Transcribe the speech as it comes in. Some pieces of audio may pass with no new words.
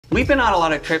We've been on a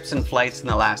lot of trips and flights in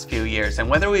the last few years, and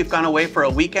whether we've gone away for a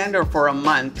weekend or for a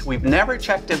month, we've never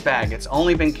checked a bag. It's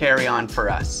only been carry-on for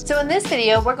us. So in this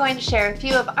video, we're going to share a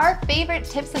few of our favorite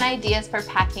tips and ideas for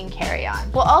packing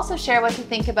carry-on. We'll also share what to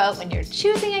think about when you're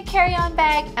choosing a carry-on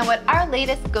bag and what our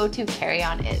latest go-to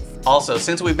carry-on is. Also,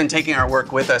 since we've been taking our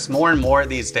work with us more and more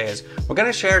these days, we're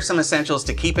going to share some essentials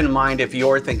to keep in mind if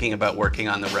you're thinking about working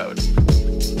on the road.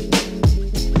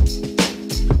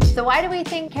 So why do we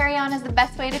think carry-on is the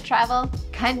best way to travel?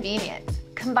 Convenience.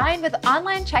 Combined with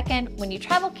online check-in, when you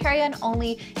travel carry-on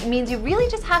only, it means you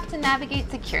really just have to navigate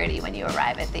security when you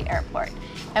arrive at the airport.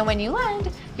 And when you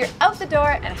land, you're out the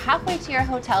door and halfway to your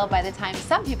hotel by the time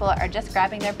some people are just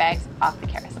grabbing their bags off the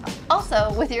carousel.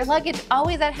 Also, with your luggage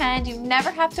always at hand, you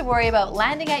never have to worry about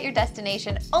landing at your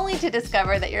destination only to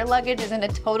discover that your luggage is in a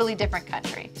totally different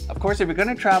country. Of course, if you're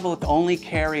going to travel with only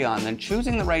carry-on, then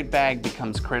choosing the right bag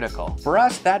becomes critical. For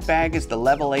us, that bag is the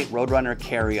Level 8 Roadrunner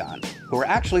Carry-On, who are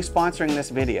actually sponsoring this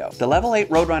video. The Level 8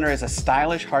 Roadrunner is a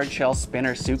stylish hardshell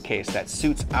spinner suitcase that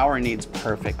suits our needs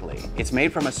perfectly. It's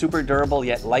made from a super durable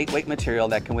yet lightweight material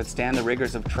that can withstand the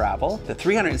rigors of travel. The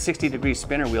 360-degree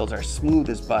spinner wheels are smooth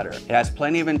as butter. It has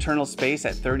plenty of internal space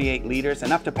at 38 liters,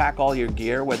 enough to pack all your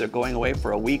gear whether going away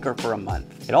for a week or for a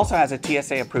month. It also has a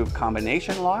TSA-approved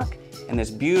combination lock and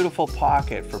this beautiful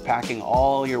pocket for packing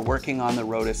all your working on the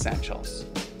road essentials.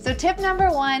 So tip number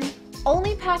one,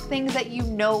 only pack things that you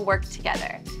know work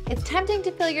together. It's tempting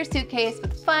to fill your suitcase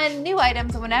with fun, new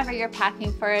items whenever you're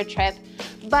packing for a trip,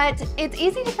 but it's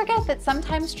easy to forget that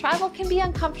sometimes travel can be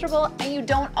uncomfortable and you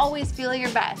don't always feel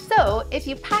your best. So if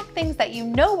you pack things that you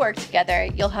know work together,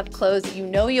 you'll have clothes you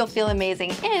know you'll feel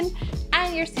amazing in,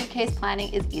 and your suitcase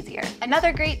planning is easier.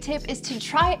 Another great tip is to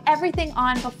try everything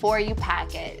on before you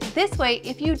pack it. This way,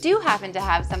 if you do happen to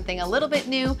have something a little bit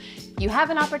new, you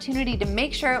have an opportunity to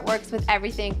make sure it works with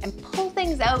everything and pull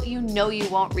things out you know you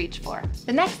won't reach for.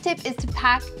 The next tip is to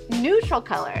pack neutral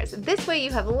colors. This way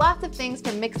you have lots of things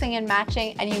for mixing and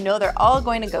matching and you know they're all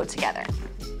going to go together.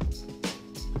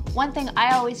 One thing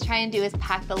I always try and do is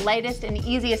pack the lightest and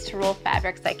easiest to roll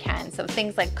fabrics I can. So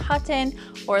things like cotton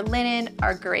or linen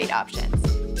are great options.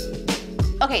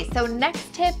 Okay, so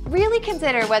next tip, really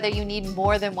consider whether you need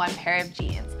more than one pair of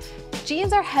jeans.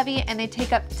 Jeans are heavy and they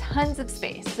take up tons of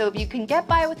space. So if you can get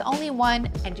by with only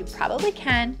one, and you probably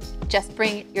can, just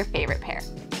bring your favorite pair.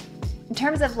 In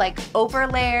terms of like over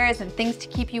layers and things to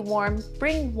keep you warm,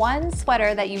 bring one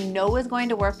sweater that you know is going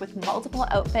to work with multiple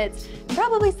outfits, and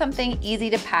probably something easy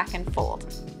to pack and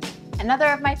fold. Another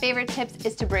of my favorite tips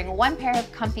is to bring one pair of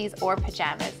comfies or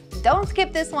pajamas. Don't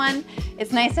skip this one.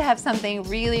 It's nice to have something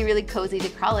really cozy to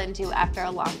crawl into after a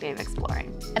long day of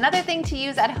exploring. Another thing to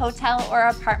use at a hotel or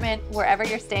apartment, wherever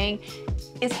you're staying,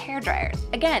 is hair dryers.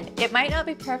 Again, it might not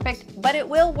be perfect, but it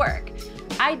will work.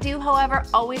 I do, however,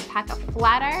 always pack a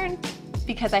flat iron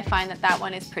because I find that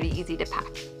one is pretty easy to pack.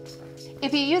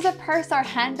 If you use a purse or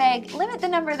handbag, limit the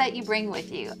number that you bring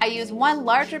with you. I use one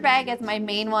larger bag as my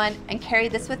main one and carry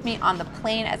this with me on the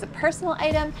plane as a personal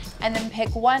item, and then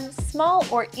pick one small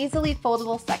or easily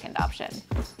foldable second option.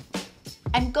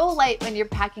 And go light when you're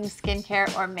packing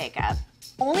skincare or makeup.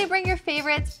 Only bring your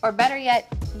favorites, or better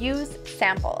yet, use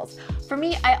samples. For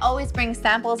me, I always bring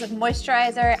samples of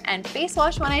moisturizer and face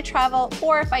wash when I travel,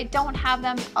 or if I don't have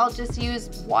them, I'll just use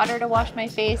water to wash my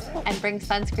face and bring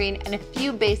sunscreen and a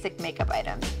few basic makeup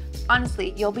items.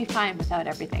 Honestly, you'll be fine without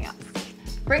everything else.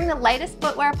 Bring the lightest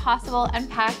footwear possible and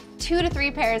pack 2 to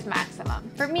 3 pairs maximum.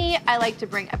 For me, I like to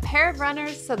bring a pair of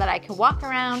runners so that I can walk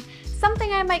around,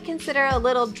 something I might consider a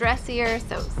little dressier,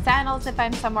 so sandals if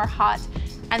I'm somewhere hot,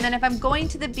 and then if I'm going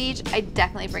to the beach, I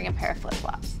definitely bring a pair of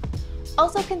flip-flops.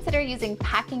 Also consider using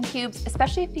packing cubes,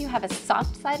 especially if you have a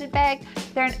soft-sided bag.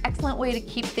 They're an excellent way to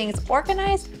keep things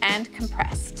organized and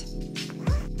compressed.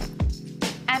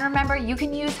 And remember, you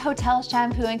can use hotel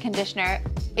shampoo and conditioner.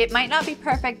 It might not be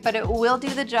perfect, but it will do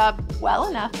the job well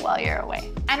enough while you're away.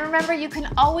 And remember, you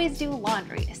can always do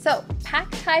laundry. So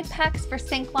pack Tide packs for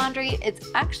sink laundry. It's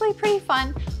actually pretty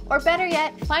fun. Or better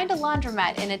yet, find a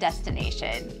laundromat in a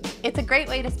destination. It's a great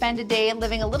way to spend a day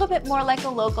living a little bit more like a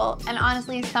local, and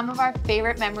honestly, some of our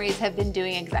favorite memories have been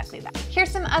doing exactly that. Here's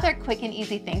some other quick and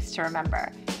easy things to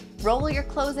remember. Roll your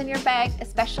clothes in your bag,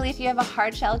 especially if you have a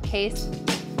hard shell case.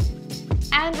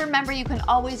 And remember, you can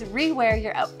always re-wear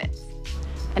your outfits.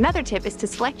 Another tip is to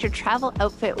select your travel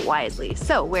outfit wisely.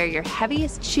 So wear your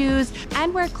heaviest shoes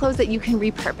and wear clothes that you can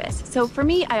repurpose. So for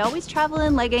me, I always travel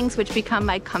in leggings, which become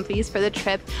my comfies for the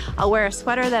trip. I'll wear a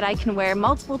sweater that I can wear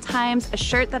multiple times, a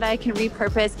shirt that I can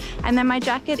repurpose, and then my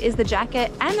jacket is the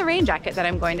jacket and the rain jacket that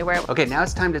I'm going to wear. Okay, now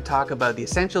it's time to talk about the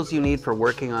essentials you need for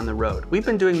working on the road. We've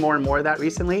been doing more and more of that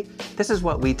recently. This is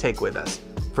what we take with us.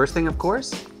 First thing, of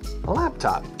course, a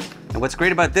laptop. And what's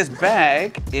great about this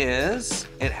bag is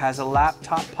it has a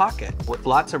laptop pocket with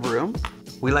lots of room.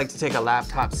 We like to take a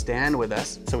laptop stand with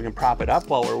us so we can prop it up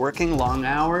while we're working long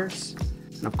hours.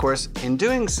 And of course, in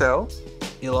doing so,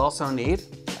 you'll also need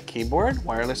a keyboard,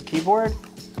 wireless keyboard,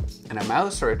 and a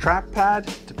mouse or a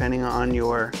trackpad, depending on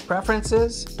your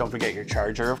preferences. Don't forget your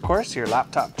charger, of course, your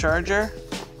laptop charger.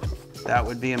 That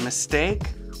would be a mistake.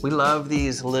 We love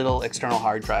these little external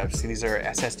hard drives. See, these are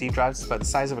SSD drives. It's about the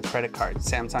size of a credit card.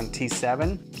 Samsung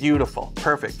T7, beautiful,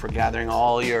 perfect for gathering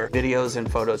all your videos and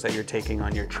photos that you're taking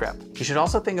on your trip. You should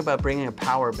also think about bringing a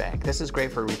power bank. This is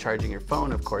great for recharging your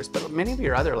phone, of course, but many of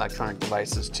your other electronic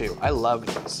devices too. I love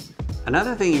these.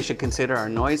 Another thing you should consider are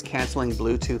noise-canceling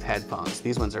Bluetooth headphones.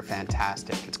 These ones are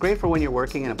fantastic. It's great for when you're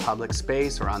working in a public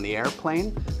space or on the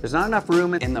airplane. There's not enough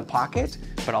room in the pocket,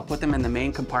 but I'll put them in the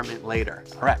main compartment later.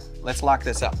 All right, let's lock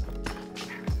this up.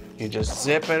 You just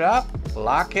zip it up,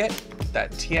 lock it,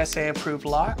 that TSA-approved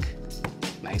lock,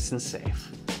 nice and safe.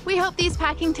 We hope these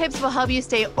packing tips will help you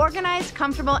stay organized,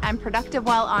 comfortable, and productive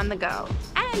while on the go.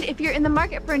 And if you're in the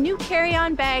market for a new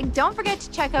carry-on bag, don't forget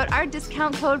to check out our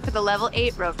discount code for the Level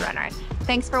 8 Roadrunner.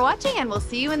 Thanks for watching, and we'll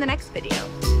see you in the next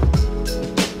video.